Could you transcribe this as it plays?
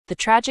The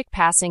tragic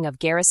passing of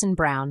Garrison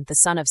Brown, the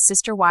son of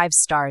Sister Wives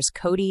stars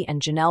Cody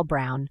and Janelle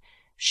Brown,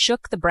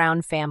 shook the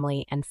Brown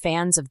family and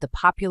fans of the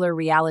popular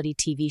reality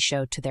TV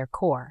show to their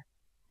core.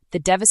 The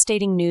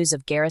devastating news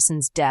of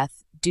Garrison's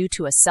death due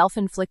to a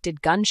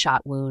self-inflicted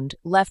gunshot wound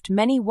left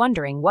many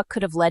wondering what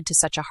could have led to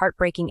such a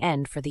heartbreaking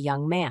end for the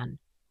young man.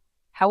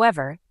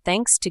 However,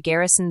 thanks to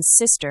Garrison's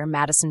sister,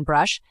 Madison,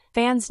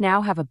 fans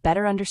now have a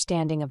better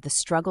understanding of the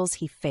struggles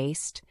he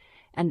faced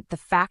and the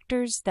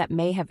factors that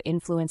may have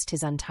influenced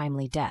his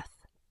untimely death.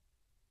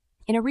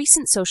 In a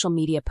recent social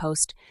media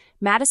post,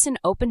 Madison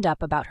opened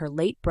up about her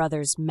late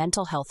brother's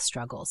mental health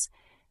struggles,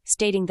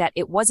 stating that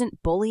it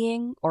wasn't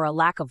bullying or a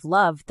lack of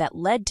love that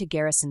led to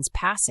Garrison's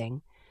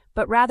passing,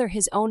 but rather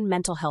his own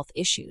mental health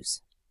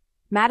issues.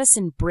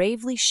 Madison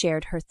bravely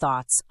shared her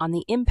thoughts on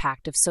the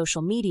impact of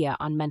social media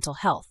on mental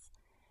health,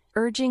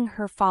 urging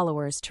her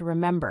followers to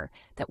remember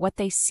that what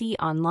they see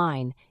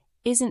online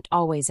isn't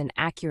always an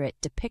accurate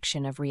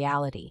depiction of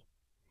reality.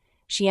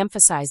 She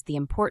emphasized the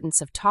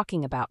importance of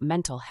talking about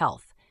mental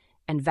health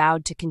and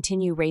vowed to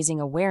continue raising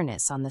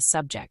awareness on the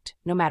subject,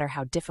 no matter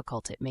how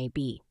difficult it may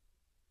be.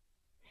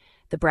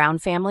 The Brown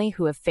family,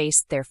 who have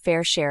faced their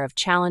fair share of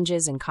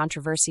challenges and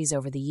controversies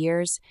over the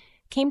years,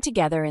 came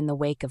together in the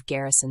wake of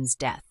Garrison's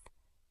death.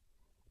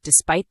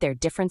 Despite their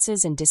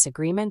differences and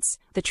disagreements,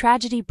 the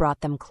tragedy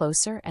brought them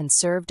closer and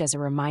served as a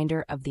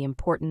reminder of the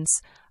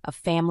importance of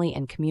family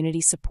and community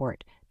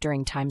support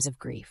during times of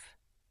grief.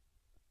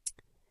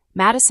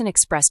 Madison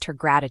expressed her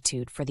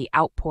gratitude for the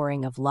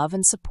outpouring of love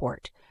and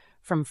support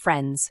from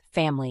friends,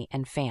 family,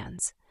 and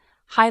fans,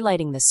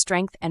 highlighting the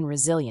strength and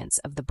resilience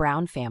of the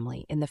Brown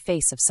family in the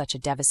face of such a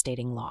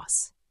devastating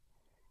loss.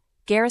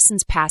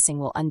 Garrison's passing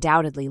will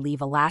undoubtedly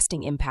leave a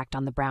lasting impact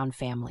on the Brown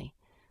family,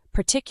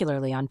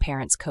 particularly on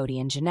parents Cody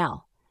and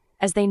Janelle,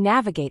 as they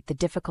navigate the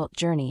difficult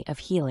journey of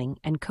healing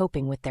and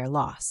coping with their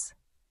loss.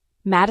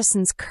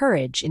 Madison's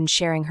courage in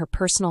sharing her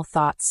personal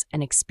thoughts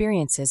and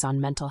experiences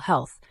on mental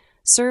health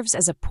serves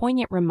as a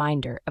poignant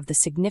reminder of the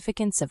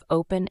significance of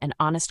open and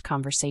honest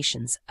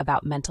conversations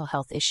about mental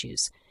health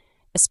issues,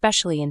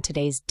 especially in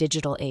today's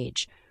digital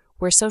age,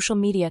 where social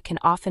media can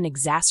often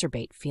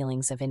exacerbate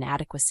feelings of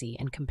inadequacy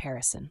and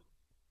comparison.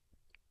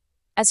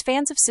 As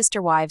fans of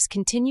Sister Wives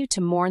continue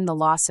to mourn the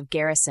loss of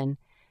Garrison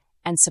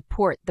and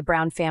support the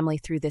Brown family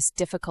through this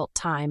difficult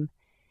time,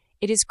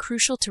 it is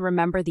crucial to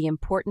remember the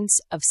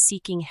importance of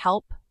seeking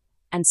help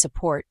and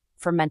support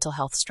for mental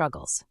health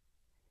struggles.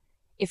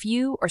 If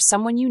you or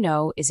someone you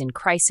know is in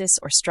crisis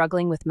or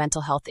struggling with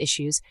mental health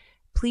issues,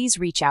 please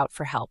reach out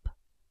for help.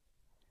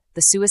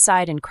 The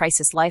Suicide and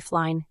Crisis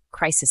Lifeline,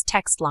 Crisis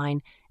Text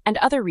Line, and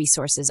other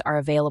resources are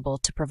available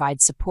to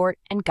provide support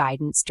and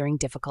guidance during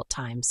difficult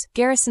times.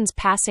 Garrison's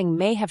passing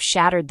may have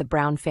shattered the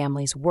Brown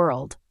family's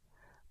world,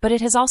 but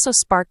it has also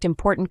sparked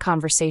important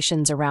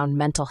conversations around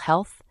mental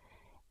health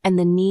and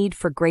the need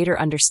for greater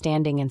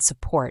understanding and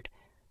support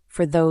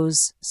for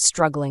those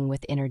struggling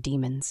with inner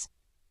demons.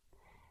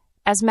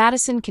 As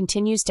Madison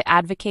continues to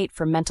advocate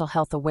for mental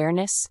health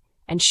awareness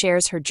and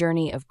shares her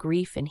journey of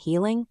grief and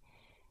healing,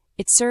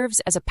 it serves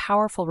as a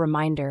powerful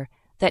reminder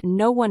that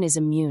no one is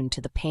immune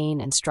to the pain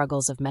and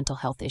struggles of mental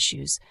health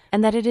issues,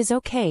 and that it is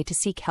okay to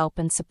seek help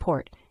and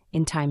support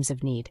in times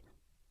of need.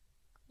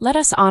 Let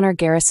us honor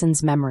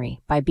Garrison's memory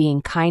by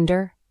being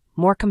kinder,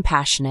 more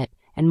compassionate,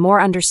 and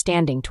more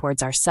understanding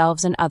towards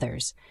ourselves and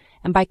others,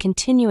 and by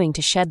continuing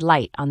to shed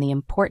light on the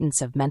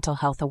importance of mental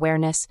health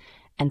awareness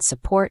and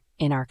support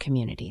in our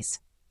communities.